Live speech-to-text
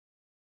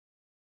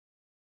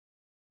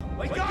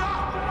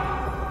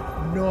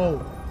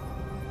no.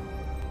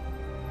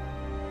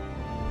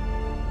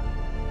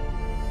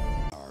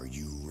 Are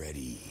you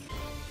ready?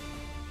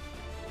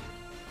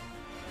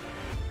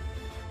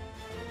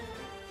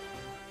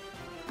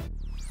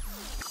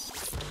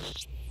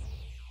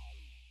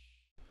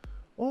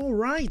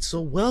 Alright,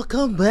 so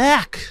welcome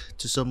back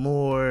to some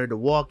more The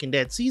Walking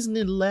Dead Season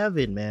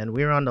 11, man.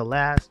 We're on the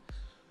last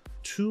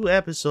 2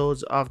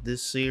 episodes of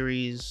this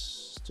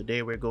series.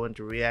 Today we're going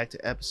to react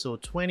to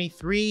episode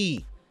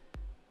 23.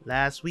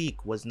 Last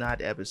week was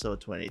not episode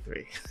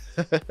 23.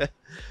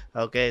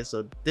 Okay,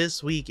 so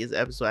this week is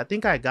episode... I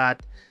think I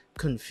got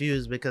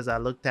confused because I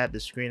looked at the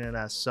screen and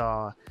I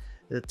saw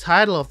the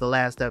title of the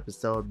last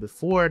episode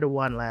before the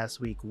one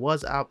last week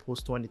was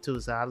Outpost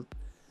 22. So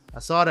I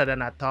saw that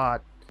and I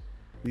thought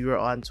we were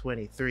on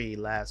 23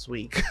 last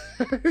week.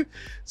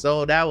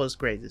 So that was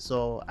crazy.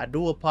 So I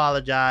do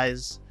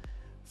apologize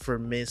for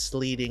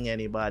misleading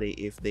anybody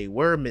if they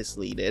were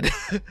misled.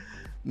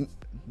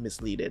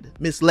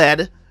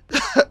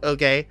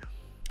 Okay,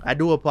 I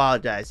do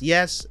apologize.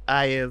 Yes,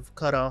 I have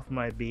cut off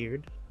my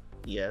beard.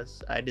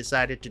 Yes, I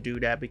decided to do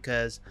that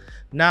because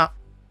not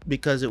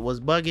because it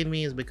was bugging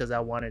me, is because I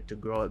wanted to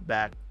grow it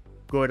back,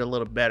 grow it a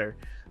little better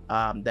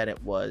than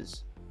it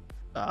was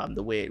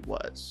the way it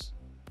was.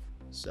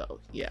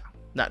 So yeah,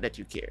 not that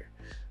you care.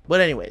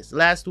 But anyways, the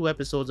last 2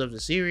 episodes of the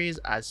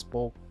series, I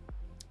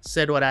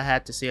said what I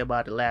had to say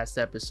about the last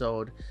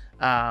episode.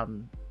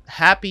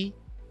 Happy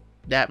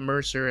that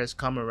Mercer has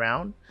come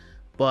around,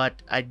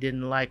 but I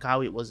didn't like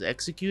how it was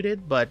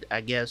executed. But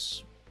I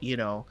guess, you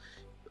know,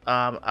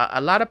 a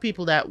lot of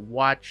people that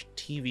watch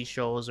TV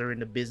shows are in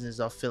the business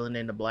of filling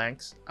in the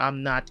blanks.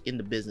 I'm not in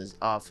the business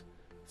of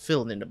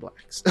filling in the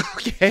blanks.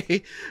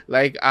 Okay,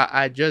 like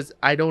I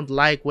don't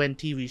like when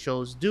TV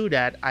shows do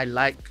that. I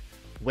like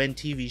when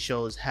TV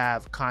shows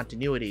have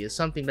continuity. It's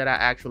something that I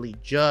actually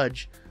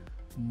judge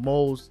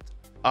most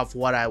of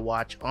what I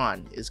watch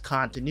on, is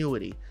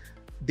continuity.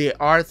 There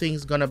are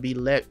things gonna be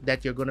left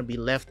that you're gonna be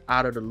left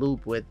out of the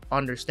loop with,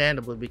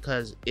 understandably,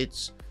 because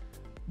it's,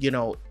 you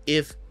know,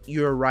 if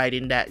you're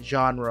writing that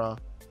genre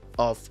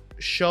of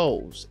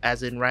shows,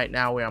 as in right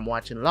now where I'm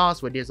watching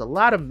Lost, where there's a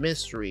lot of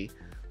mystery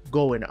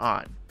going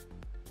on,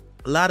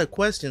 a lot of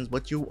questions,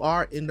 but you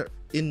are in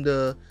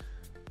the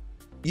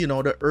you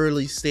know, the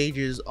early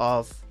stages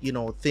of, you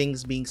know,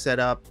 things being set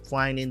up,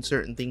 finding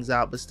certain things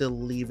out, but still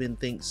leaving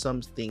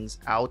some things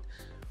out.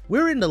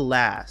 We're in the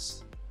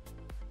last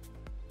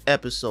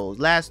episodes,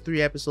 last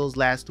 3 episodes,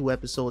 last 2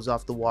 episodes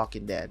of The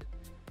Walking Dead.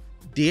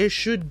 There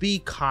should be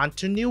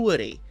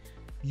continuity.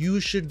 You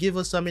should give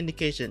us some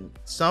indication.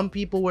 Some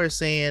people were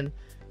saying,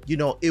 you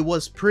know, it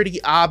was pretty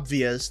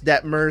obvious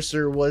that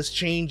Mercer was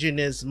changing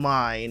his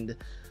mind,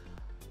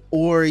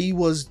 or he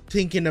was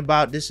thinking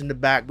about this in the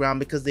background,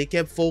 because they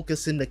kept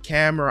focusing the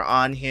camera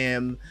on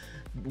him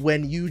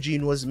when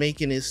Eugene was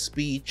making his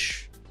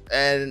speech.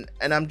 And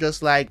I'm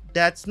just like,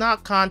 that's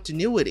not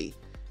continuity.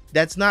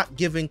 That's not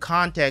giving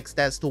context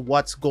as to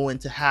what's going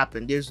to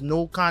happen. There's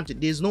no content.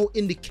 There's no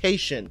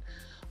indication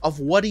of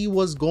what he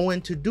was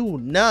going to do.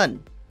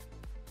 None.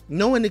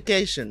 No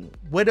indication.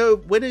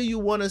 Whether you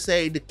want to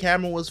say the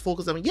camera was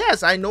focused on,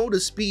 yes, I know the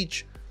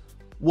speech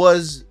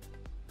was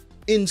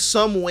in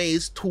some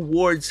ways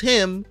towards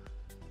him,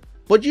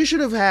 but you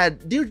should have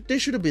had, there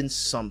should have been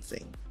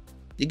something,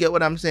 you get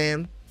what I'm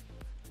saying,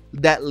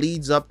 that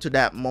leads up to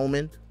that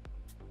moment.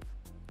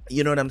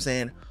 You know what I'm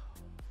saying?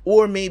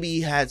 Or maybe he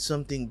had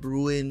something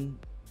brewing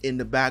in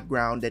the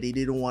background that he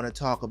didn't want to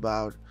talk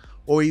about,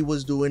 or he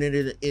was doing it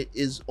in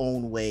his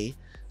own way.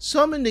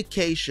 Some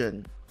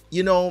indication,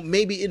 you know,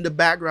 maybe in the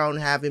background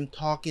have him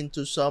talking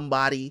to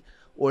somebody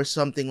or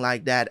something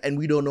like that, and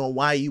we don't know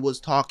why he was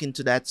talking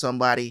to that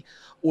somebody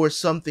or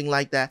something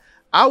like that.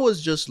 I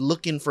was just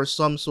looking for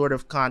some sort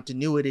of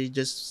continuity. It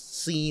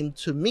just seemed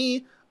to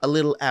me a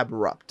little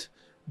abrupt.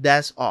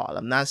 That's all.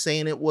 I'm not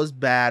saying it was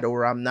bad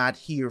or I'm not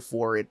here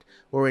for it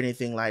or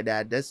anything like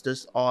that. That's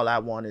just all I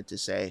wanted to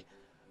say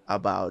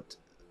about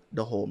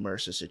the whole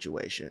Mercer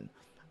situation,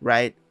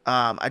 right?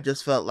 I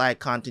just felt like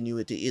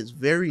continuity is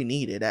very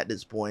needed at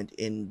this point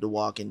in The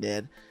Walking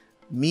Dead,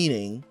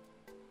 meaning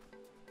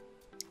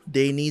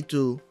they need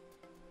to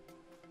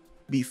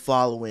be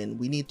following,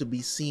 we need to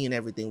be seeing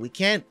everything. We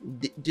can't,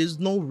 there's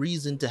no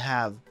reason to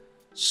have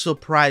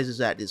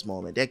surprises at this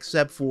moment,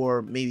 except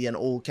for maybe an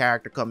old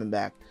character coming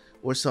back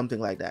or something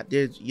like that.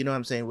 There's, you know what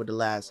I'm saying, with the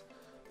last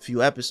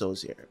few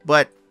episodes here.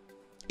 But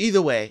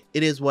either way,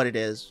 it is what it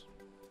is.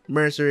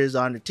 Mercer is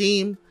on the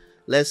team.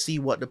 Let's see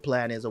what the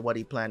plan is, or what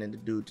he's planning to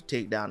do to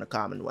take down the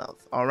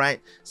Commonwealth. All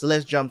right, so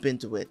let's jump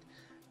into it.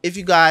 If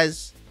you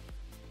guys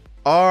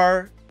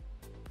are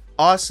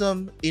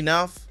awesome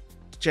enough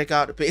to check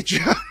out the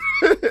Patreon,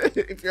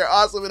 if you're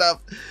awesome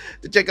enough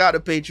to check out the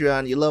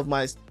Patreon, you love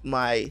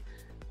my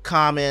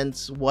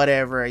comments,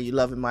 whatever, you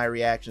loving my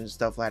reactions,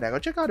 stuff like that, go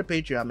check out the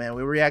Patreon, man.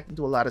 We're reacting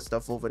to a lot of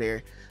stuff over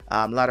there,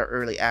 a lot of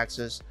early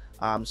access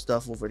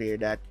stuff over there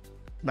that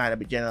might not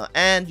be general,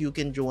 and you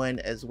can join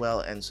as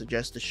well and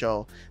suggest the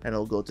show, and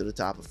it'll go to the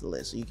top of the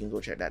list, so you can go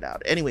check that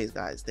out. Anyways,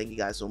 guys, thank you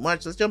guys so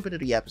much. Let's jump into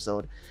the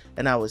episode,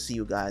 and I will see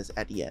you guys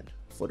at the end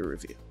for the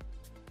review.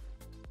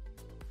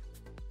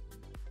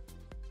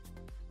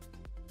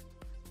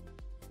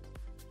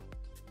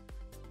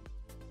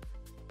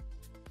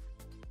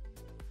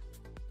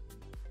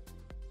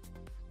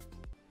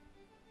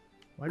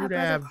 Why do they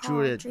have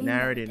Judith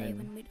narrated in?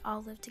 When we'd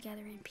all live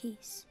together in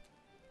peace.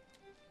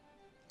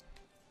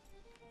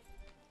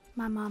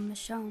 My mom,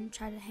 Michonne,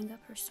 tried to hang up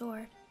her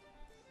sword.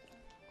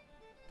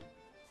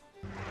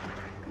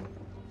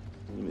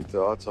 Any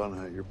thoughts on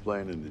how you're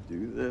planning to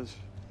do this?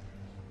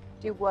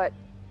 Do what?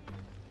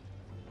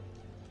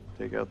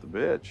 Take out the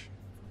bitch.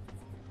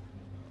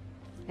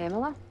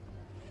 Pamela?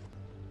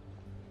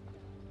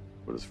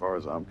 But as far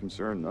as I'm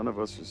concerned, none of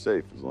us are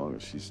safe as long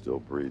as she's still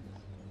breathing.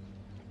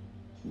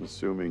 I'm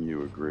assuming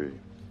you agree.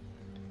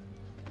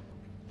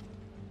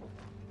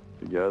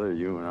 Together,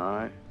 you and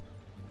I,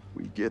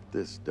 we get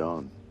this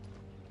done.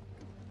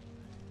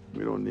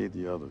 We don't need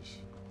the others.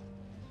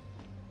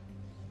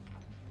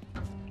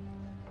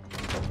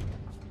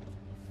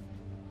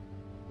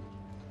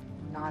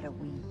 Not a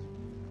we.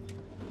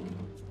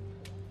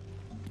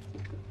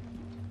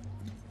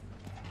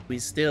 We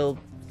still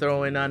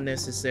throwing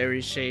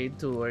unnecessary shade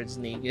towards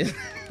Negan.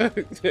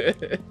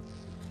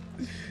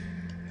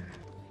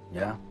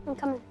 Yeah? I'm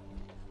coming.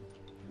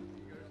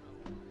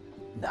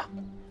 No.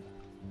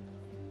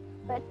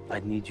 But I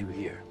need you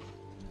here.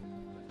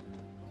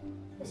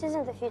 this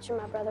isn't the future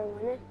my brother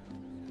wanted.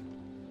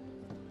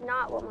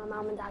 Not what my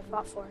mom and dad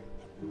fought for.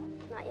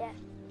 Not yet.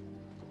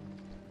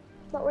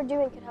 What we're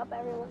doing could help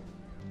everyone.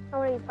 I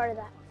want to be part of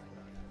that.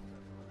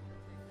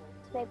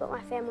 To make what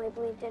my family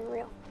believed in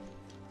real.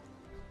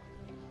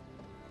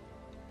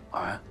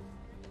 All right?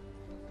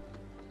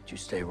 But you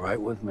stay right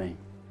with me,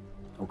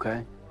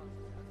 okay?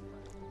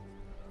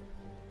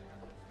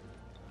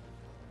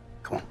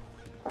 Come on.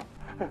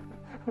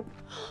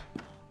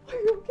 Are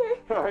you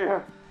okay? Oh,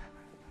 yeah.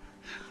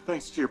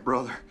 Thanks to your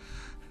brother.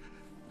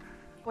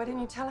 Why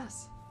didn't you tell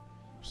us?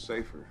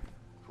 Safer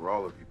for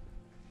all of you.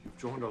 You've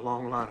joined a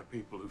long line of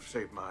people who've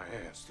saved my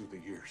ass through the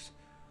years.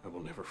 I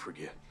will never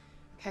forget.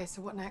 Okay,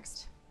 so what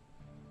next?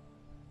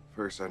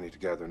 First, I need to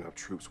gather enough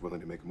troops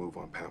willing to make a move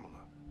on Pamela.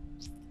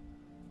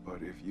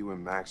 But if you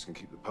and Max can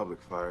keep the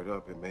public fired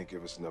up, it may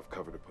give us enough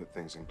cover to put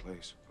things in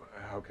place.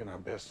 How can I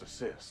best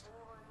assist?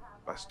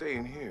 By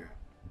staying here,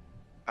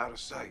 out of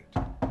sight.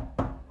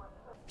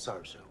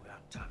 Sorry, sir, we're out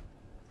of time.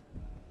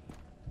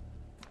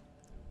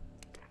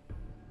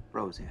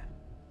 Roseanne,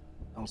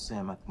 don't see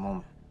him at the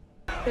moment.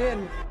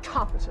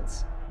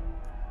 Incompetence.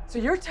 So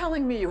you're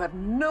telling me you have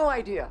no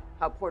idea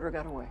how Porter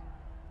got away?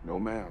 No,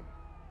 ma'am.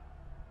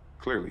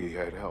 Clearly, he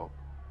had help.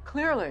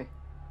 Clearly.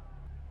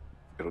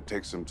 It'll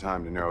take some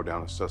time to narrow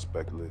down a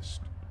suspect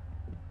list.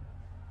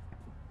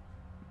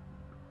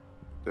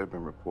 There have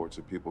been reports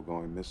of people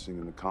going missing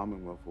in the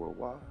Commonwealth for a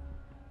while.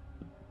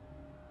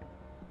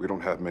 We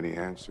don't have many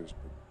answers,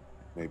 but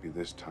maybe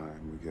this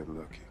time we get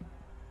lucky.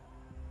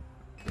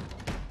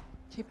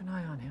 Keep an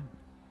eye on him.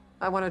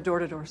 I want a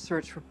door-to-door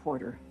search for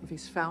Porter. If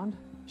he's found,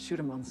 shoot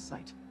him on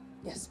sight.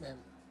 Yes, ma'am.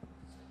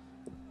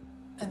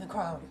 And the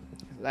crowd.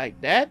 Like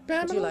that, Would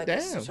Pamela? you like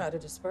us Damn. to try to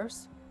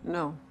disperse?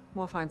 No,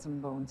 we'll find some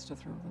bones to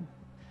throw them.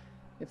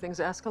 If things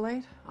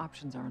escalate,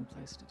 options are in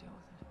place to deal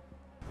with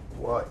it.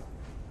 What?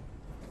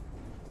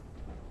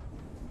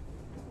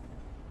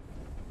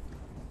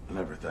 I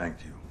never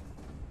thanked you.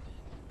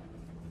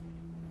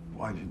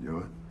 Why'd you do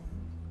it?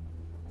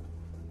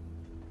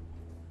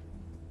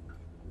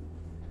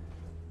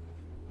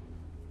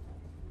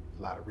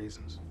 A lot of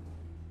reasons.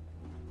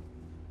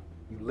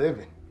 You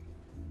living.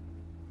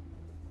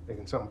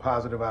 Making something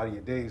positive out of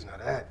your days, now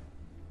that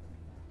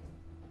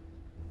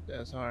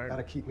That's hard.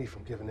 gotta keep me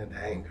from giving in to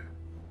anger.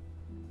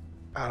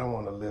 I don't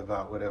want to live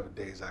out whatever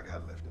days I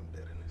got left in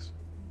bitterness.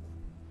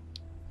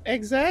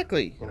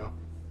 Exactly. You know?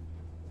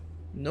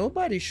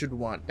 Nobody should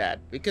want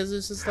that, because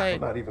it's just like,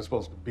 I'm not even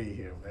supposed to be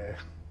here, man.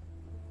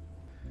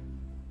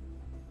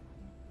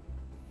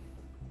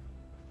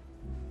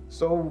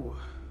 So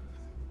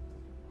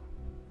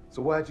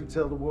why'd you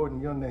tell the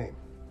warden your name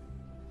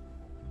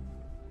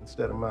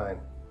instead of mine?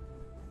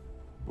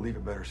 Believe a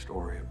better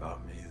story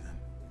about me than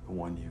the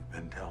one you've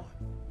been telling.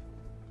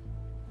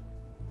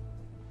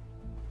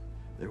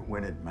 That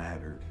when it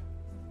mattered,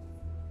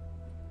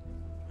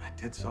 I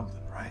did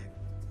something right.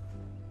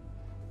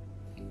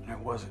 And it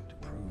wasn't to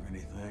prove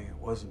anything. It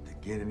wasn't to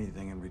get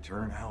anything in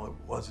return. Hell, it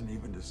wasn't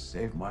even to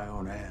save my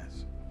own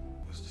ass.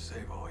 It was to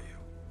save all you.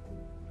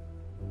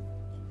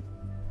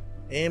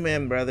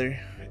 amen, brother.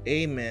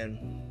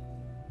 Amen.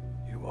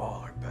 You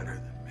all are better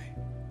than me.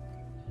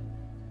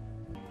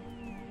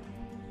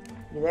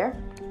 You there?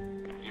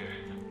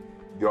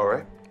 You all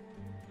right?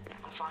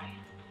 I'm fine.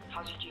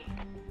 How's Eugene?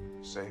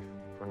 Safe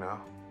for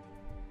now.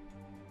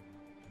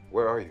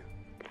 Where are you?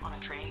 On a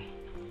train.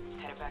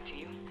 Headed back to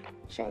you.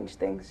 Change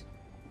things.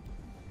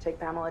 Take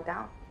Pamela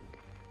down.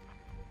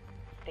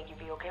 Think you'd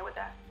be okay with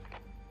that?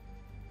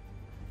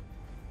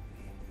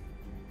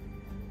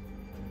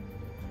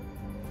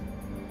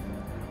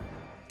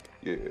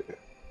 Yeah.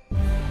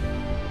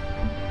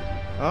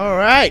 All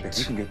right. If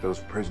you can get those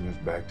prisoners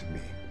back to me,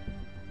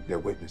 they're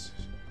witnesses,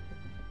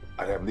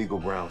 I'd have legal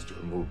grounds to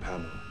remove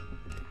Pamela.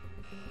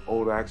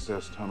 Old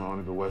access tunnel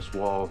under the west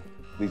wall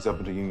leads up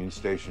into Union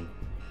Station.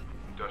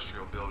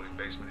 Industrial building,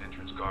 basement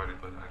entrance guarded,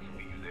 but I can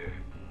meet you there.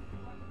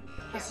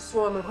 There's a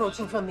swarm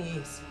approaching from the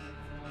east.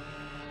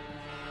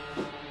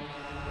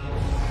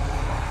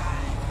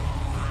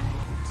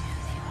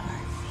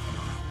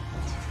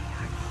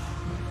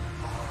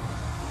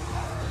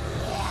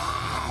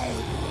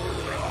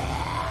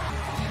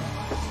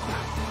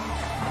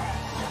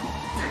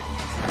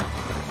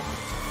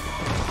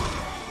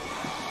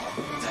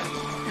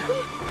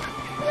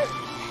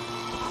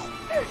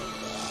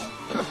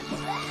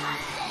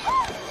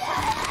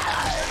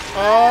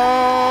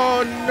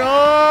 Oh no!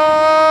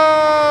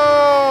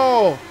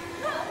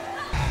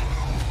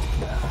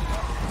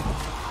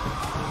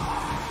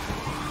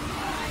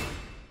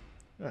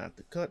 I have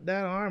to cut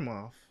that arm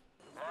off.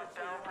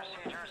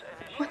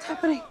 What's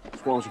happening?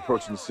 Swarm's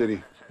approaching the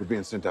city. We're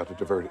being sent out to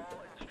divert it.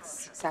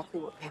 This is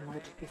exactly what Pamela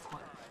did before.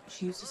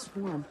 She used a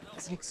swarm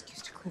as an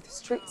excuse to clear the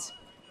streets.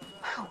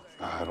 How?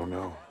 I don't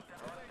know.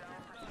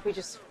 We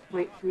just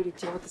wait for you to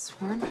deal with the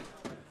swarm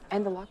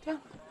and the lockdown?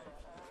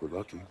 If we're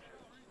lucky.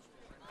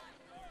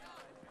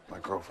 My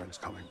girlfriend's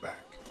coming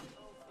back.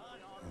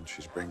 And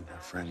she's bringing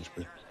her friends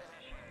with her.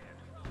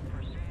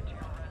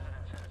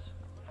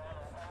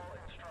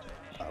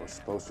 I was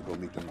supposed to go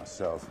meet them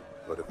myself,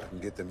 but if I can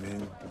get them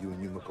in, you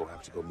and Yumiko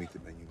have to go meet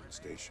them at Union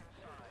Station.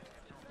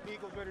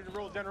 Eagles ready to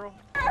roll, General.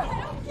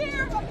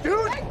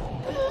 Dude!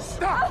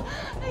 Stop!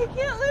 I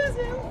can't lose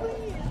him,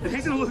 please.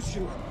 He's gonna lose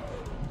you.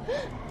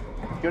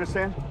 You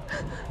understand?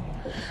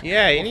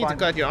 Yeah, you need to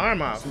cut your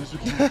arm off. As soon as we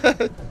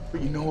can.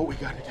 But you know what we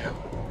gotta do.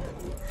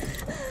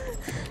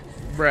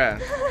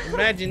 Bruh,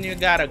 imagine you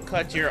gotta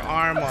cut your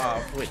arm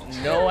off with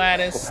no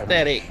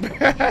anesthetic.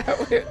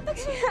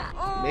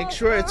 Make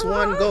sure it's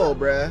one go,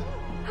 bruh.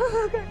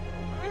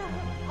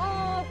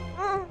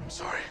 I'm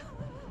sorry.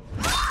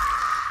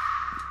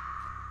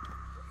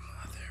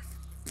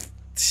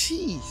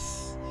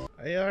 Jeez.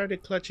 Are you already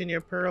clutching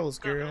your pearls,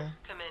 girl?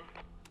 Come in.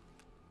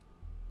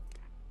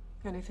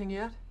 Anything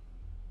yet?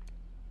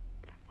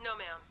 No,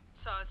 ma'am.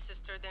 Saw his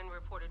sister, then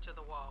reported to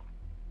the wall.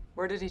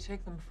 Where did he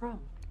take them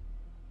from?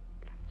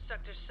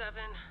 Sector 7,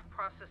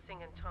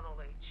 processing in Tunnel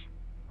H.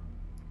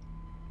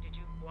 Did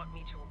you want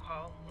me to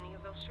recall any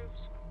of those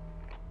troops?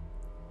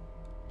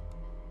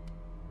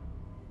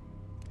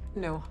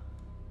 No.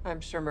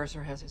 I'm sure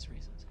Mercer has his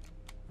reasons.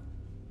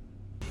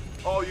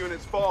 All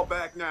units, fall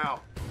back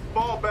now.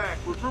 Fall back.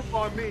 Regroup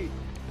on me.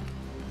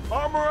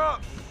 Armor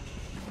up.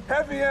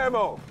 Heavy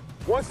ammo.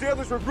 Once the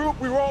others regroup,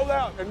 we roll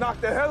out and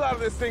knock the hell out of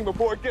this thing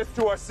before it gets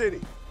to our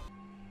city.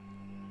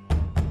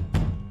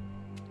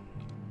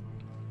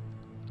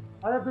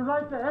 I have the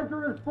right to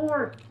enter this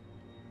fort.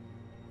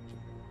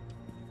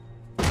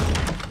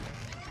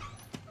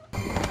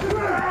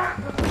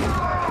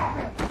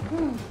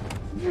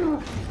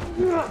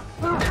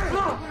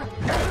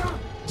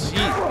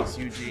 Jesus,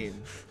 Eugene.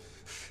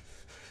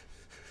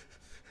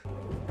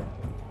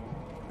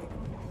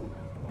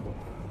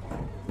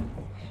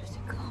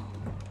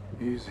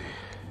 Easy.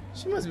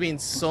 She must be in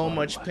so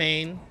much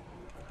pain.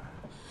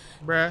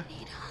 Bruh.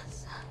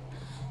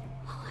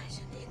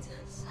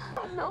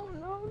 No,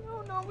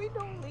 we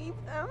don't leave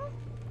them.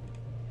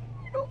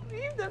 We don't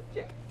leave them,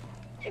 Jake.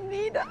 You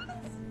need us.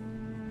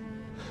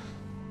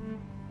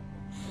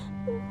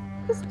 You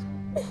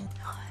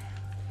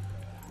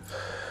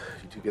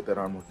two get that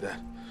arm with that.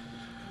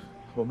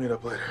 We'll meet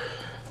up later.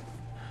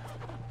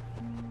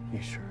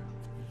 You sure?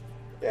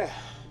 Yeah.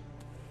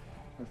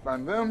 I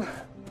find them.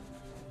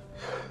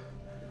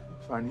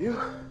 Find you.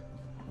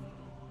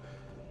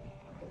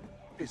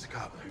 Piece of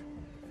cobbler.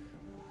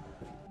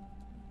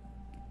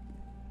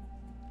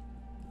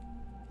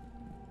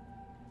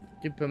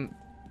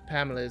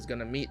 Pamela is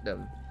gonna meet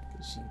them.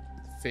 She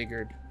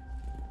figured.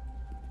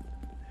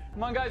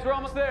 Come on, guys, we're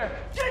almost there.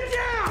 Get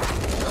down!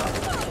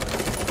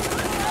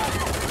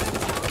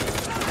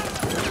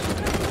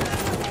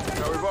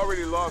 Now, we've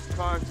already lost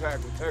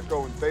contact with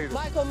Echo and Theta.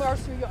 Michael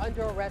Mercer, you're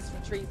under arrest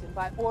for treason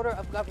by order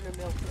of Governor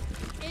Milton.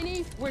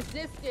 Any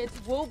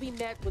resistance will be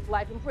met with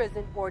life in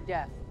prison or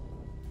death.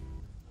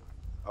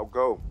 I'll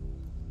go.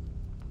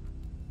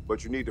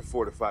 But you need to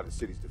fortify the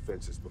city's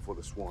defenses before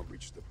the swarm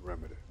reaches the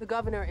perimeter. The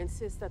governor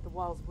insists that the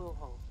walls will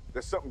hold.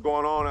 There's something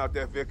going on out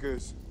there,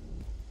 Vickers.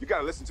 You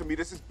gotta listen to me.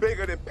 This is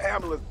bigger than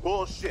Pamela's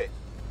bullshit.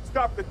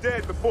 Stop the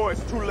dead before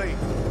it's too late.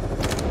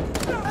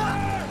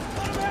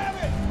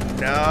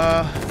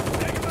 No.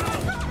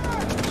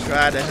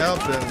 Try to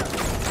help him.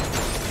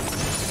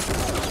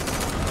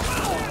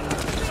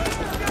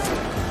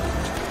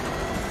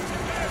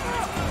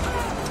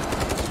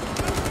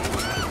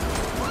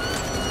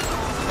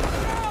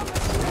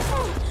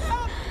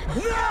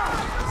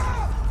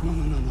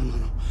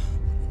 No.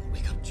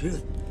 Wake up,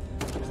 Judith.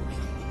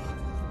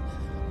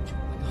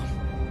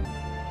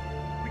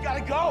 We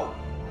gotta go!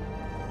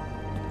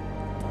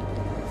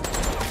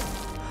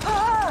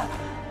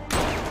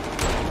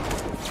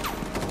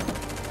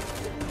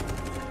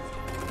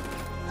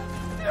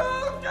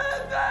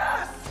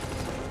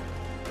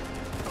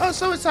 Oh,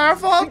 so it's our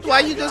fault?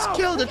 Why you just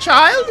killed a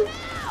child?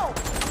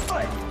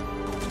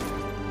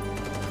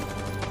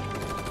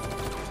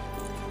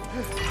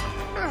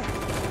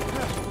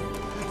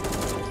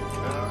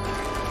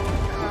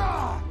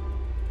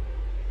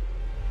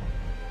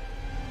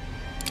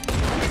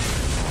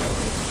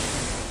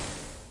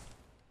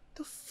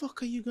 The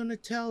fuck are you gonna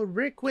tell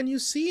Rick when you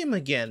see him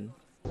again?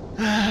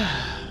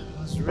 I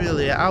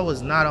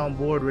was not on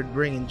board with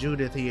bringing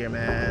Judith here,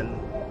 man.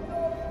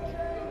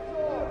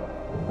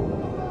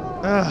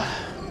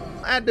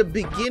 At the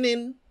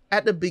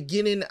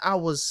beginning, I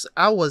was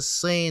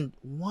saying,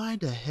 why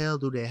the hell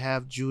do they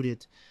have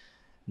Judith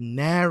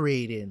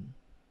narrating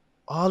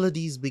all of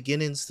these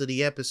beginnings to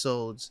the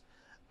episodes?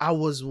 I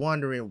was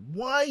wondering,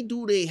 why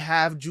do they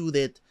have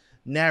Judith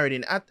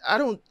narrating?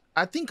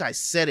 I think I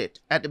said it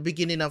at the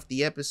beginning of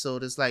the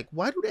episode. It's like,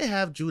 why do they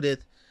have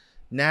Judith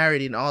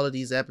narrating all of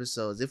these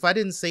episodes? If I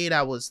didn't say it,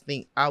 I was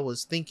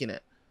thinking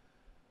it.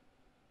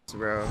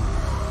 Bro.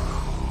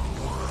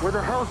 Where the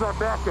hell's our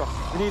backup?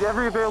 We need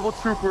every available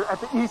trooper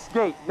at the east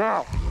gate,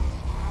 now.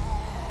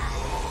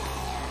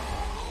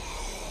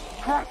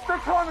 They're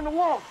climbing the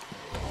wall.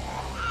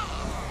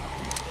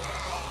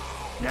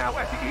 Now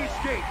at the east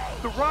gate,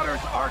 the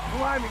Rotters are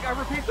climbing. I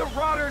repeat, the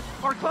Rotters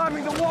are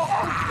climbing the wall.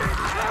 Oh, shit!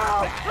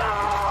 No!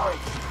 No!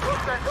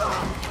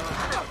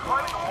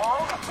 Climbing the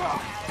wall?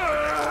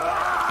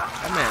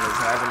 That man is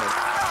having a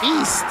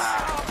feast.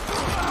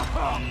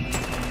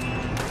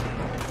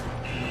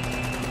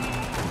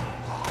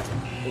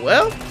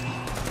 Well,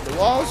 the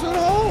walls will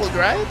hold,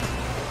 right?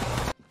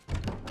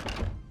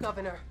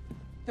 Governor,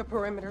 the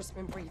perimeter's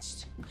been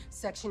breached.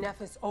 Section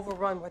F is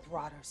overrun with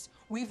Rotters.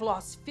 We've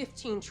lost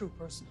 15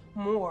 troopers,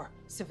 more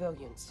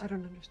civilians. I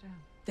don't understand.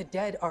 The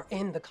dead are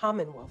in the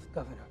Commonwealth,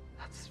 Governor.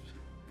 That's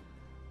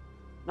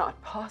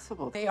not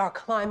possible. They are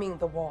climbing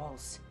the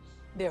walls.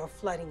 They are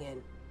flooding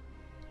in.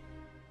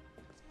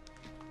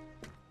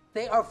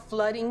 They are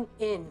flooding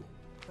in.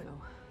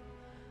 Well,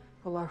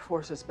 pull our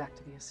forces back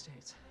to the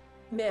estates.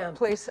 Ma'am.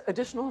 Place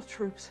additional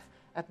troops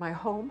at my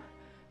home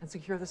and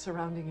secure the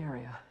surrounding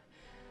area.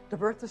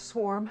 Divert the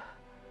swarm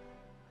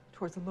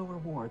towards the lower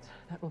wards.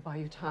 That will buy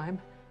you time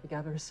to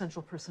gather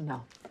essential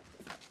personnel.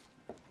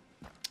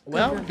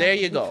 Well, there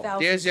you go.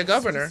 There's your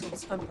governor.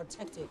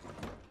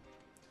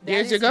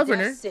 There's your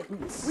governor.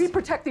 We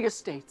protect the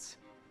estates.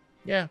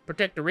 Yeah,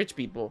 protect the rich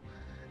people.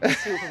 Fall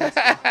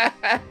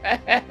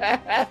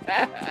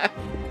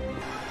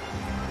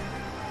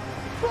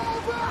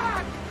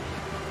back!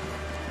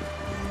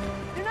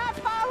 You're not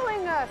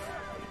following us!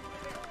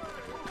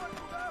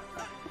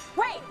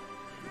 Wait!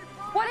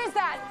 What is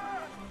that?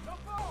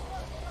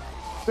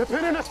 They're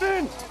pinning us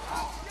in!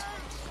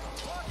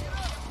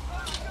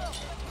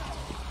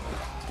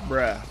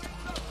 Bruh.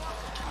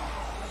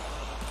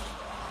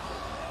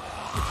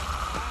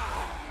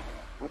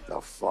 What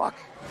the fuck?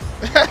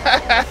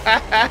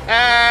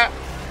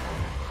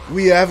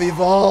 We have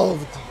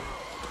evolved.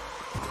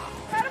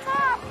 Cut him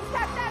off!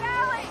 Protect that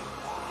alley!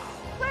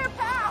 Clear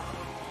path!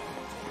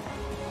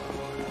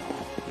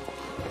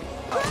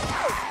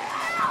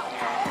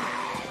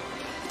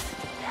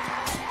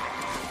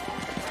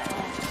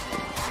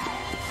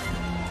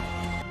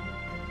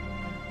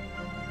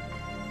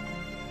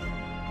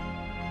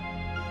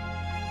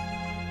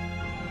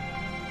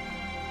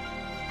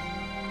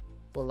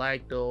 But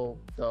like the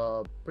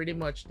pretty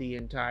much the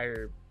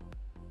entire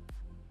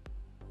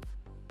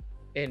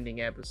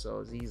ending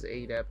episodes, these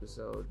 8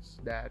 episodes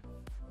that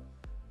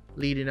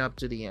leading up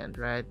to the end,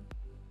 right?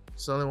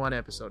 It's only 1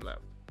 episode left.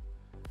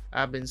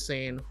 I've been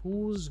saying,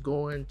 who's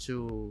going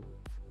to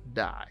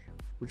die?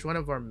 Which one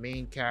of our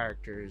main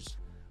characters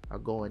are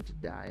going to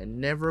die? And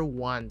never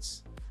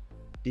once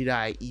did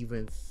I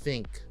even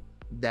think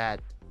that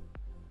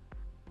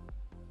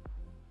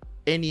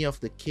any of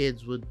the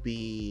kids would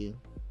be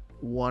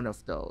one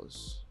of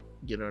those.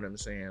 You know what I'm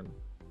saying?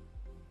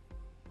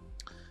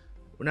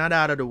 We're not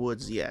out of the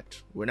woods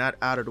yet. We're not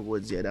out of the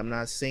woods yet. I'm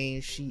not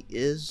saying she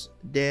is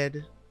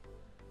dead.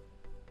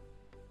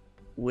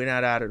 We're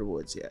not out of the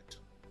woods yet.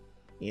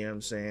 You know what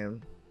I'm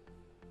saying?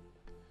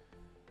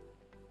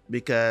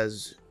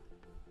 Because,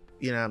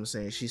 you know what I'm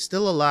saying, she's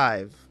still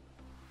alive.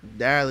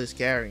 Daryl is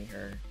carrying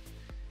her.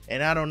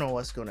 And I don't know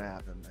what's going to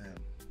happen, man.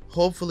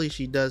 Hopefully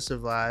she does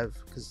survive.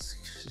 Because,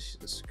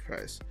 Jesus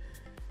Christ.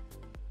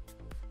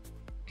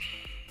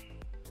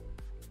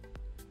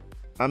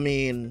 I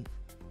mean,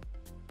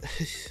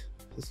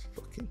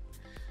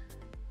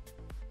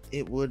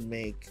 it would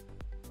make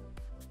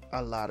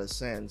a lot of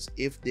sense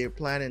if they're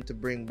planning to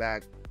bring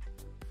back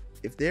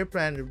Rick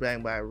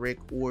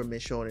or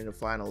Michonne in the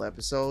final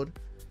episode.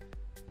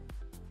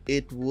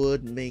 It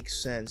would make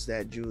sense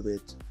that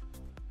Judith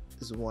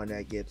is the one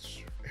that gets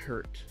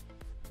hurt,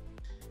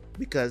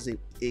 because it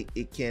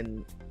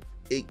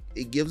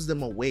gives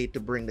them a way to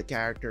bring the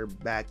character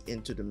back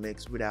into the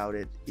mix without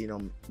it, you know,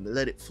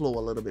 let it flow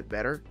a little bit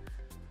better.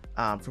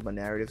 From a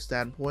narrative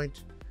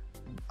standpoint.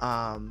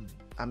 I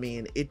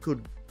mean,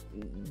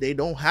 they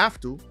don't have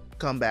to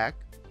come back.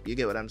 You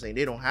get what I'm saying?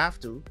 They don't have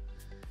to.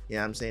 You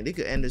know what I'm saying? They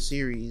could end the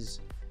series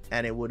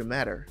and it wouldn't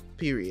matter,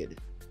 period.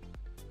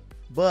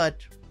 But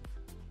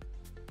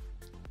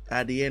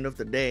at the end of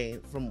the day,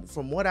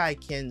 from what I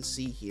can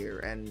see here,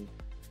 and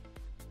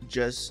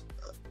just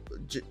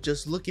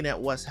looking at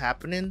what's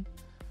happening,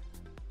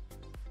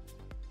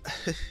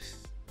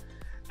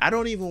 I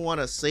don't even want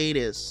to say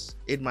this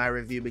in my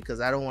review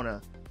because I don't want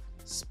to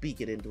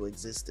speak it into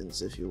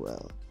existence, if you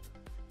will.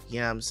 You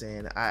know what I'm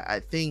saying? I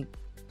think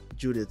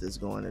Judith is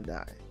going to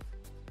die.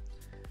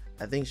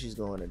 I think she's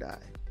going to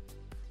die.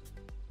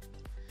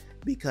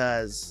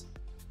 Because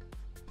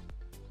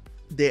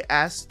there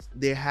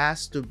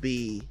has to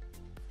be,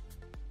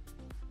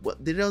 well,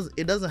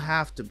 it doesn't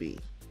have to be,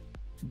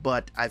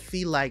 but I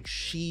feel like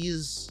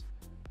she's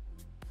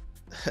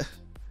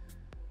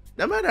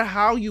no matter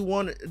how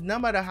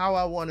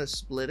I want to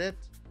split it,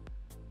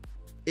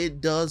 it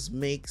does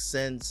make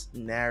sense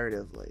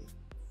narratively.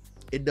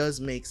 It does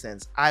make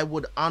sense. I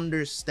would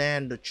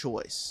understand the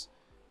choice.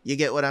 You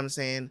get what I'm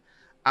saying?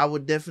 I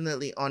would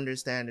definitely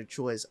understand the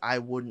choice. I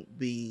wouldn't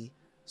be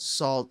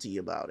salty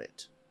about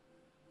it.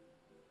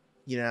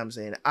 You know what I'm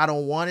saying? I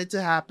don't want it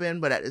to happen,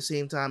 but at the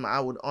same time, I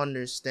would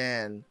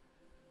understand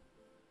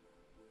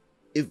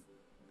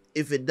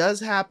if it does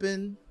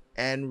happen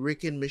and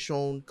Rick and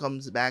Michonne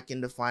comes back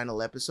in the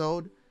final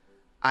episode,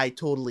 I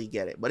totally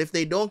get it. But if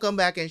they don't come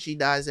back and she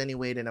dies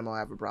anyway, then I'm gonna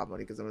have a problem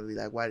with it, because I'm gonna be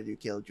like, why did you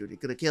kill Judy?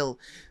 Could have killed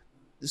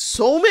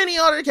so many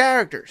other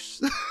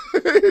characters. You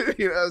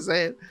know what I'm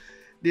saying?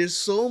 There's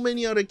so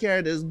many other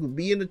characters who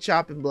be in the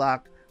chopping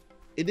block.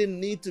 It didn't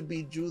need to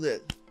be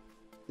Judith.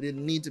 It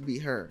didn't need to be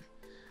her.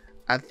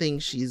 I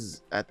think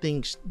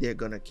they're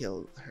gonna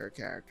kill her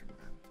character,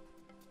 man.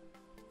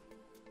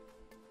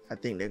 I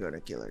think they're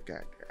gonna kill her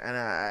character,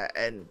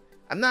 and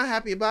I'm not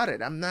happy about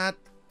it. I'm not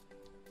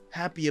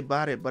happy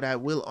about it, but I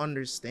will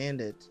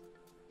understand it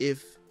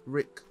if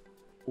Rick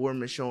or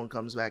Michonne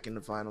comes back in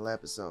the final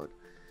episode.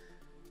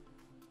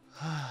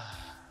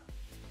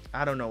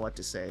 I don't know what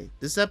to say.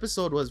 This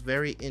episode was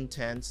very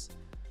intense.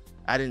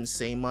 I didn't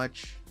say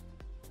much.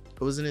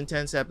 It was an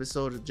intense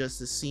episode, just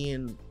to see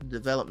the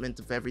development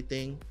of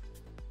everything,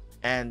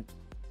 and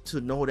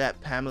to know that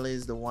Pamela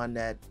is the one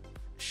that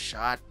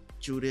shot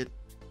Judith.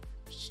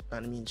 I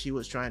mean, she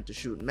was trying to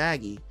shoot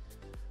Maggie,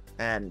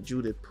 and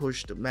Judith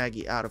pushed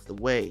Maggie out of the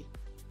way,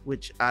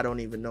 which I don't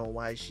even know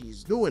why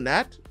she's doing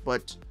that,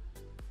 but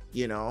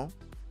you know,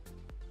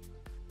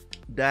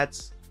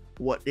 that's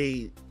what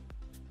they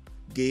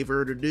gave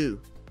her to do.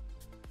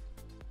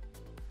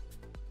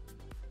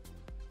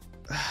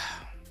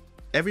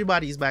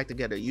 Everybody's back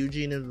together.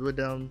 Eugene is with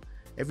them.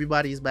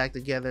 Everybody's back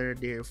together.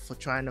 They're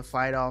trying to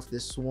fight off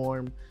this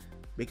swarm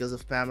because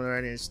of Pamela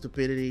and her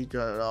stupidity.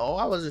 Oh,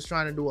 I was just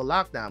trying to do a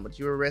lockdown, but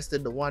you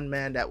arrested the one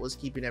man that was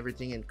keeping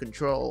everything in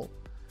control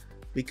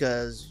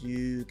because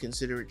you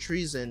consider it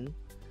treason,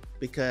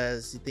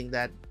 because you think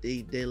that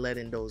they let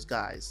in those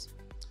guys.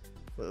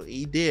 Well,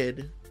 he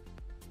did.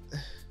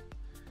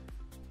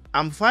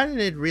 I'm finding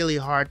it really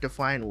hard to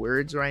find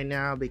words right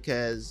now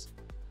because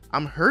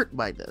I'm hurt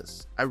by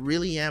this. I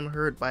really am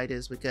hurt by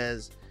this,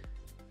 because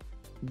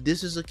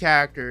this is a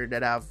character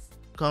that I've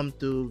come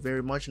to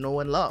very much know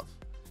and love.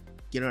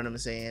 You know what I'm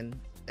saying?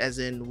 As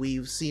in,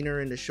 we've seen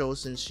her in the show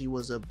since she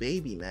was a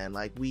baby, man.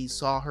 Like, we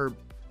saw her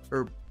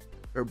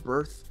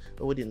birth,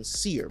 but we didn't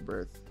see her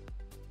birth,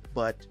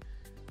 but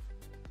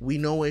we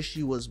know where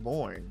she was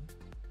born.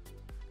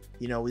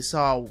 You know, we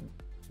saw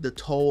the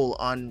toll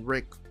on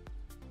Rick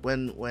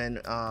when what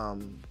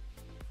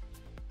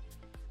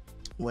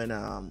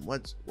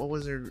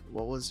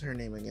was her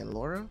name again?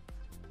 Laura?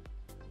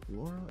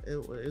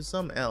 It was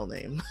some L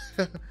name.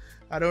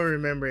 I don't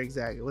remember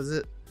exactly. Was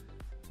it?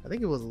 I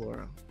think it was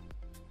Laura.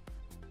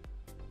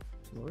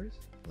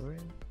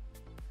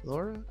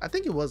 Laura? I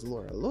think it was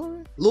Laura.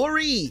 Lori.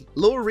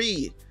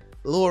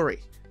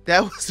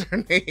 That was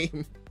her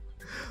name.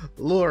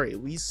 Lori.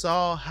 We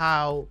saw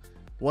how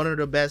one of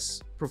the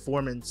best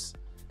performances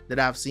that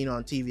I've seen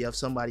on TV of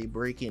somebody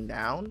breaking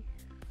down.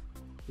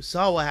 We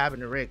saw what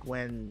happened to Rick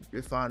when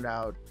we found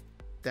out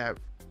that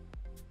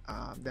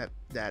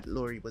that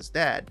Lori was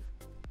dead,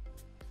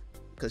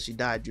 because she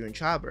died during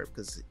childbirth.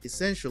 Because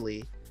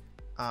essentially,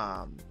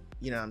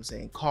 you know what I'm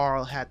saying,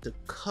 Carl had to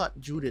cut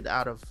Judith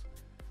out of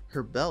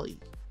her belly.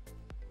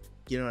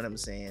 You know what I'm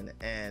saying?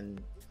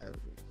 And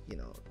you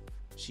know,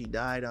 she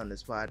died on the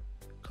spot.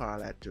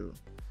 Carl had to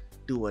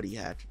do what he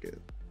had to do.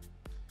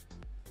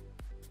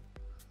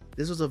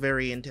 This was a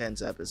very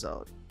intense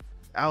episode.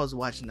 I was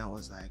watching, I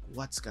was like,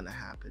 what's gonna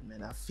happen,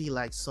 man? I feel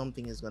like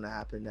something is gonna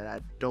happen that I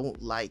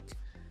don't like.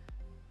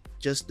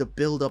 Just the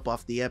build-up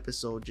of the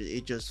episode,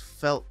 it just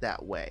felt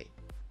that way.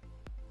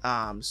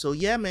 So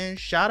yeah, man,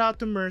 shout out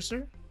to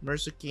Mercer.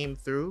 Mercer came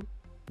through,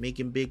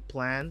 making big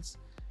plans,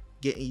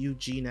 getting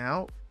Eugene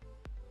out.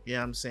 You know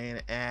what I'm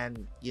saying?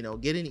 And, you know,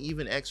 getting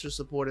even extra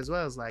support as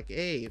well. It's like,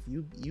 hey, if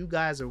you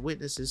guys are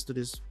witnesses to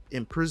this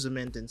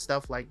imprisonment and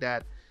stuff like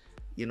that,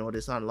 you know,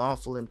 this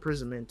unlawful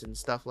imprisonment and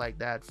stuff like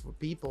that for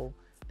people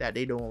that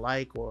they don't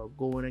like, or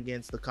going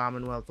against the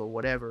Commonwealth or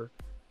whatever,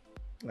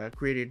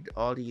 created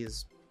all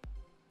these,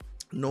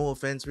 no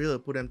offense really,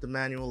 put them to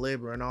manual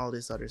labor and all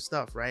this other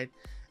stuff, right?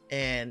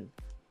 And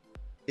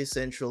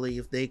essentially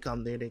if they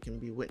come there, they can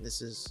be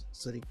witnesses,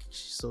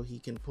 so he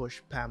can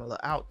push Pamela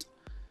out.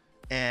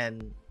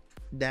 And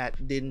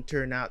that didn't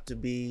turn out to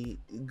be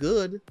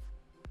good.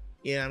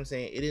 You know what I'm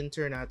saying? It didn't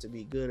turn out to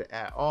be good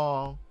at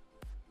all,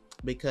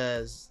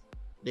 because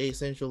they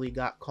essentially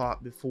got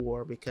caught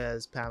before,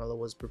 because Pamela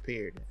was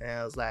prepared. And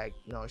I was like,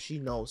 no, she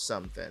knows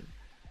something.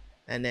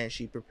 And then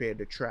she prepared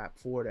the trap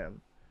for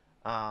them.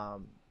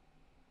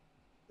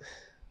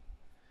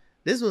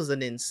 This was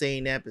an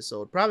insane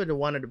episode. Probably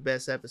one of the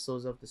best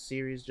episodes of the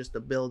series, just to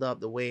build up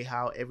the way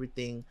how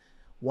everything,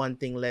 one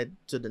thing led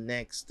to the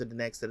next, to the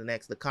next, to the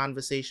next. The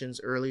conversations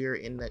earlier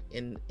in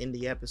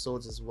the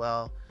episodes as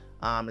well,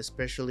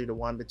 especially the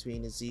one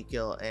between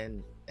Ezekiel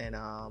and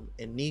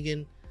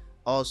Negan.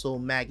 Also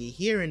Maggie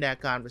hearing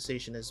that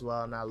conversation as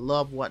well. And I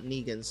love what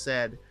Negan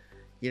said.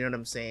 You know what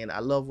I'm saying? I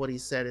love what he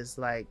said. It's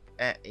like,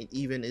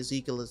 even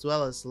Ezekiel as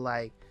well, it's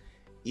like,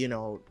 you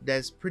know,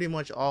 that's pretty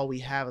much all we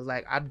have. Is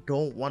like, I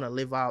don't want to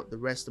live out the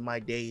rest of my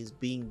days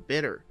being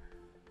bitter,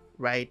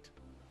 right?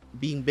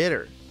 Being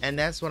bitter. And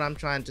that's what I'm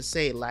trying to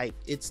say. Like,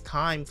 it's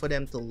time for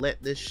them to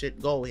let this shit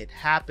go. It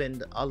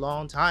happened a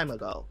long time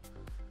ago.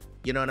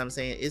 You know what I'm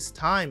saying? It's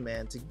time,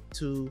 man,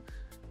 to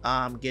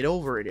get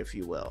over it, if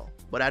you will.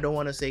 But I don't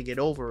want to say get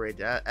over it.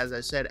 As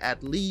I said,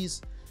 at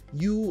least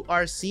you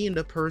are seeing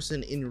the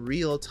person in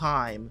real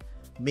time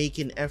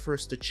making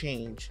efforts to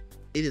change.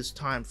 It is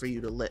time for you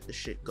to let the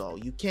shit go.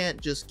 You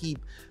can't just keep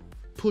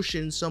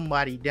pushing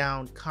somebody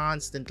down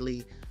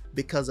constantly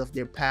because of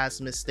their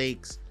past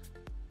mistakes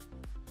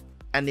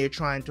and they're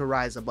trying to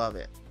rise above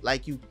it.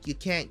 Like, you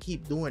can't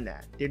keep doing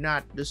that. They're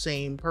not the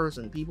same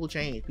person. People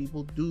change.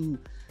 People do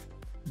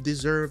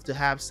deserve to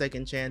have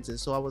second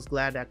chances. So I was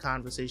glad that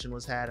conversation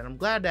was had, and I'm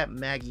glad that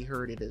Maggie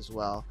heard it as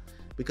well,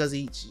 because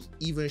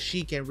even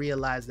she can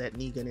realize that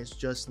Negan is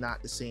just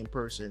not the same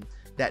person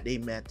that they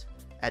met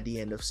at the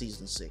end of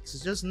season 6.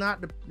 It's just not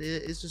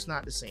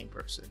the same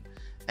person.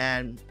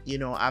 And you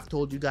know, I've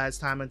told you guys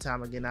time and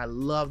time again, I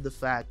love the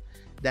fact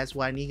that's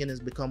why Negan has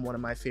become one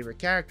of my favorite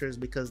characters,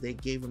 because they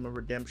gave him a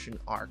redemption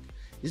arc.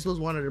 This was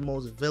one of the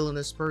most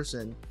villainous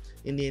person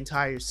in the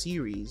entire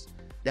series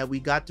that we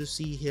got to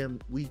see him.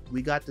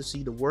 We got to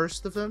see the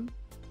worst of him,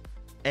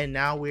 and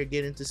now we're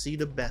getting to see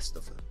the best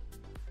of him.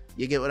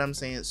 You get what I'm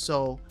saying?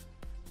 So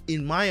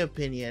in my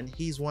opinion,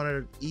 he has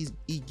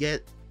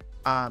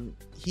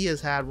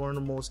had one of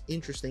the most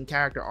interesting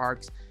character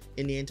arcs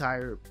in the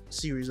entire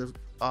series of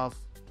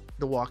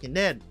The Walking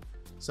Dead.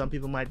 Some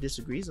people might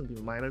disagree, some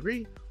people might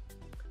agree.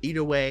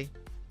 Either way,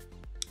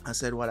 I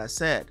said what I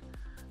said.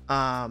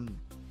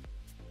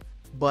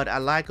 But I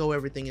like how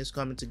everything is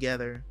coming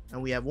together,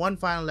 and we have one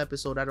final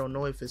episode. I don't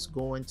know if it's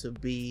going to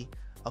be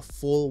a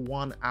full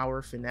 1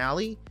 hour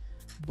finale,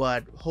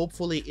 but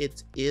hopefully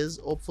it is.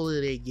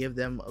 Hopefully they give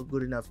them a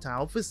good enough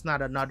time. If it's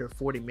not another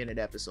 40-minute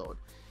episode,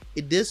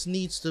 this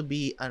needs to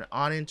be an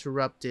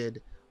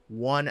uninterrupted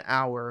 1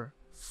 hour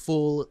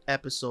full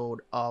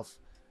episode of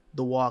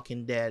The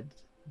Walking Dead.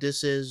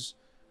 This is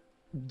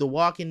The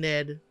Walking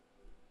Dead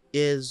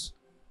is,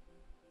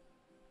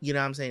 you know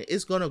what I'm saying,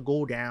 it's gonna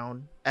go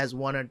down as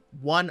one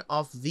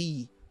of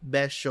the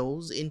best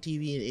shows in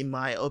TV, in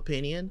my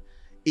opinion.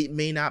 It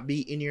may not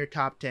be in your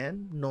top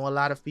 10. No, a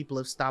lot of people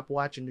have stopped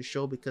watching the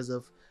show because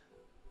of,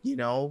 you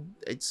know,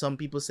 some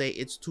people say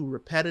it's too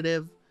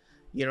repetitive.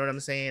 You know what I'm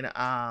saying? And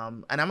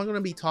I'm going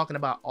to be talking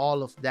about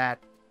all of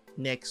that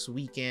next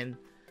weekend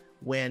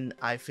when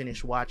I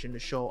finish watching the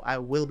show. I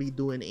will be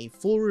doing a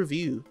full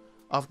review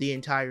of the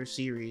entire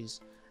series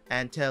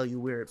and tell you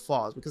where it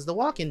falls, because The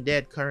Walking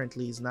Dead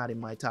currently is not in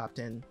my top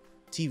 10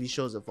 TV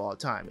shows of all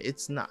time.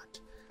 It's not.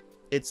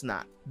 It's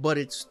not. But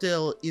it's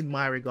still, in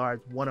my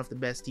regard, one of the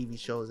best TV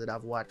shows that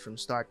I've watched from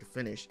start to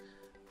finish,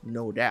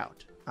 no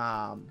doubt.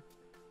 I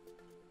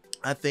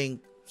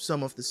think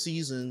some of the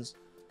seasons,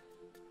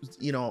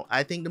 you know,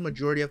 I think the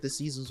majority of the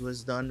seasons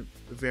was done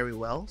very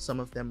well. Some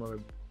of them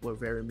were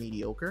very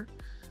mediocre.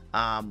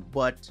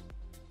 But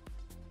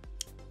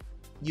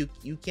you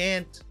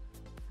can't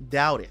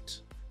doubt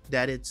it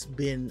that it's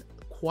been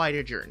quite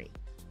a journey,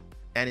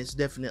 and it's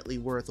definitely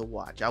worth a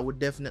watch. I would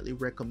definitely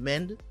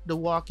recommend The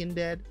Walking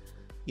Dead,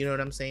 you know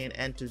what I'm saying,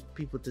 and to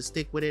people to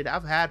stick with it.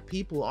 I've had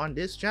people on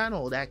this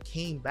channel that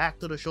came back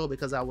to the show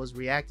because I was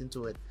reacting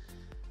to it,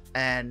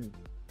 and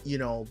you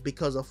know,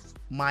 because of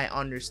my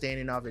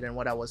understanding of it and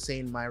what I was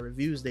saying in my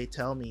reviews, they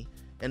tell me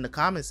in the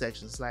comment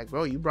section, it's like,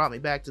 bro, you brought me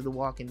back to The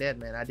Walking Dead,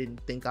 man. I didn't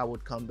think I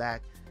would come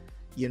back,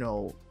 you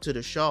know, to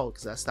the show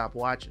because I stopped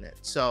watching it.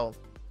 So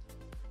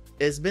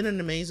it's been an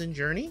amazing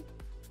journey.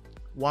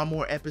 One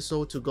more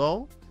episode to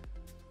go.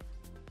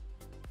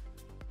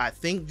 I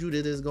think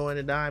Judith is going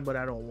to die, but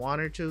I don't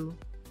want her to.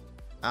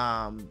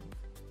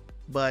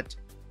 But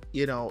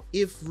you know,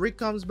 if Rick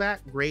comes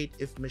back, great.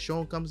 If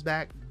Michonne comes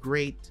back,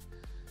 great.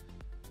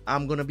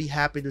 I'm gonna be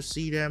happy to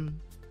see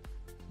them.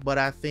 But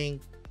I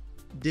think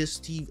this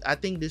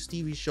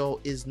TV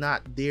show is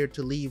not there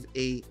to leave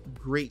a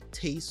great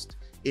taste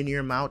in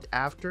your mouth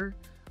after.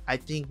 I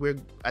think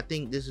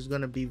this is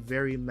gonna be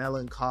very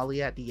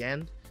melancholy at the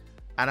end,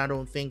 and I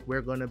don't think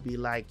we're gonna be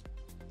like,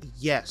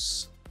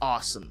 yes,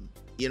 awesome,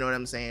 You know what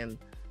I'm saying?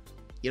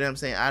 You know what I'm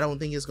saying? I don't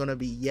think it's gonna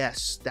be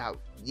that,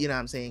 you know what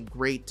I'm saying,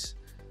 great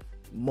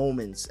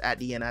moments at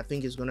the end. I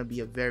think it's gonna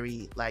be a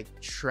very like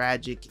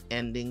tragic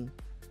ending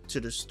to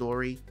the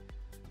story.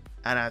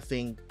 And I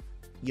think,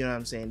 you know what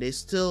I'm saying, they're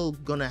still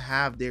gonna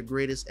have their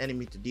greatest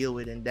enemy to deal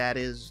with, and that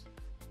is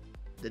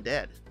the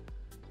dead.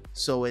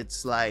 So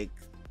it's like,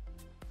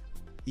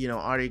 you know,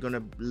 are they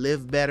gonna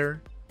live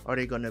better? Are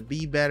they gonna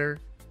be better?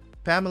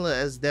 Pamela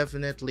has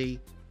definitely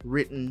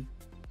written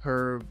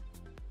her,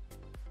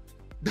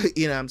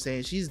 you know what I'm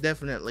saying, she's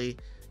definitely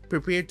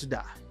prepared to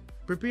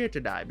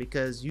die,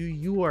 because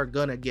you are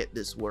gonna get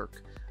this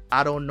work.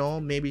 I don't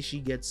know, maybe she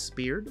gets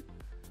speared.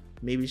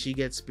 Maybe she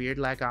gets speared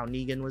like how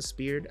Negan was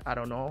speared. I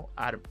don't know.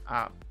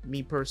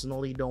 Me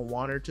personally don't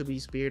want her to be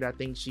speared. I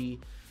think she,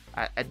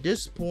 at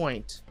this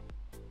point,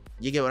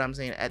 you get what I'm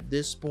saying? At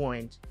this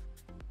point,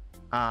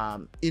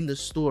 in the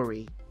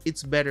story,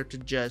 it's better to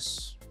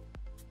just,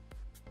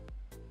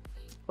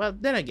 well,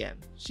 then again,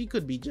 she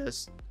could be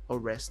just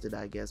arrested,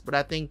 I guess. But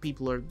I think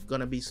people are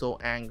gonna be so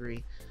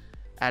angry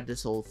at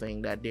this whole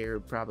thing that they're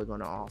probably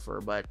gonna offer.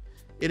 But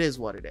it is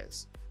what it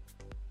is.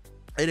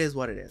 It is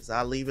what it is.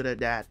 I'll leave it at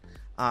that.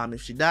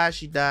 If she dies,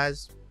 she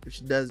dies.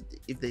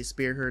 If they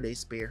spare her, they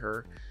spare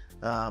her.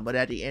 But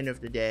at the end of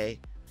the day,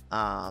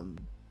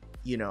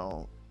 you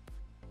know,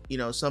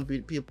 some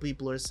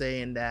people are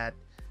saying that,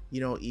 you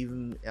know,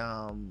 even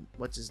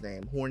what's his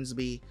name,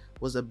 Hornsby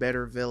was a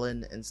better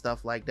villain and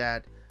stuff like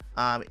that.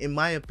 In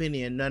my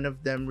opinion, none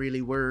of them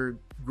really were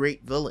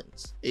great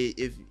villains,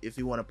 if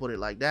you want to put it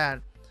like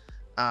that.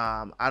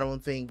 I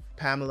don't think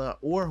Pamela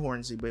or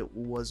Hornsby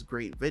was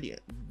great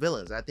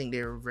villains. I think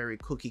they were very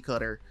cookie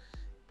cutter,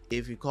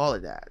 if you call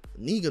it that.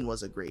 Negan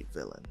was a great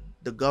villain.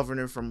 The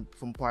governor from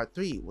part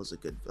 3 was a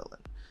good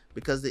villain,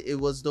 because it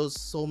was those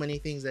so many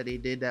things that they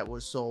did that were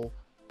so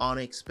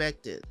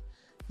unexpected.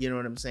 You know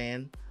what I'm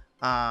saying?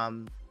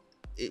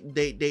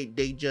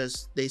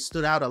 They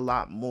stood out a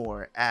lot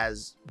more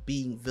as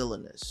being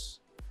villainous.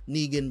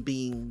 Negan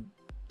being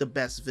the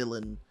best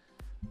villain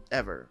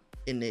ever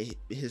in the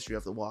history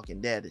of The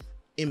Walking Dead,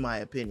 in my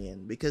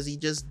opinion, because he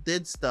just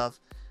did stuff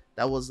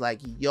that was like,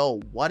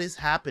 yo, what is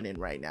happening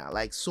right now?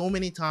 Like, so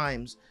many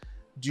times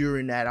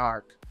during that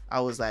arc, I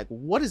was like,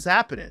 what is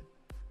happening?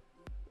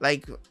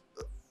 Like,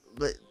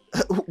 but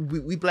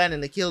we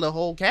planning to kill the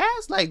whole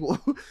cast? Like,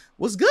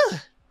 what's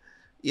good?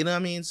 You know what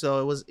I mean? So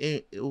it was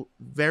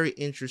very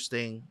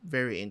interesting,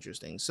 very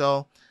interesting.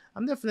 So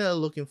I'm definitely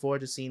looking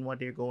forward to seeing what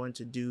they're going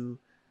to do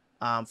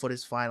for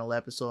this final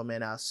episode,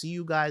 man. I'll see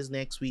you guys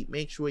next week.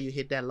 Make sure you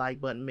hit that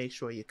like button. Make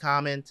sure you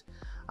comment.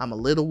 I'm a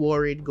little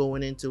worried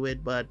going into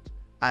it, but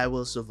I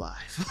will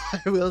survive.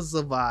 I will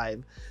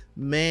survive.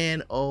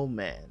 Man, oh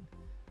man.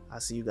 I'll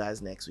see you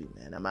guys next week,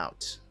 man. I'm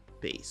out.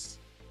 Peace.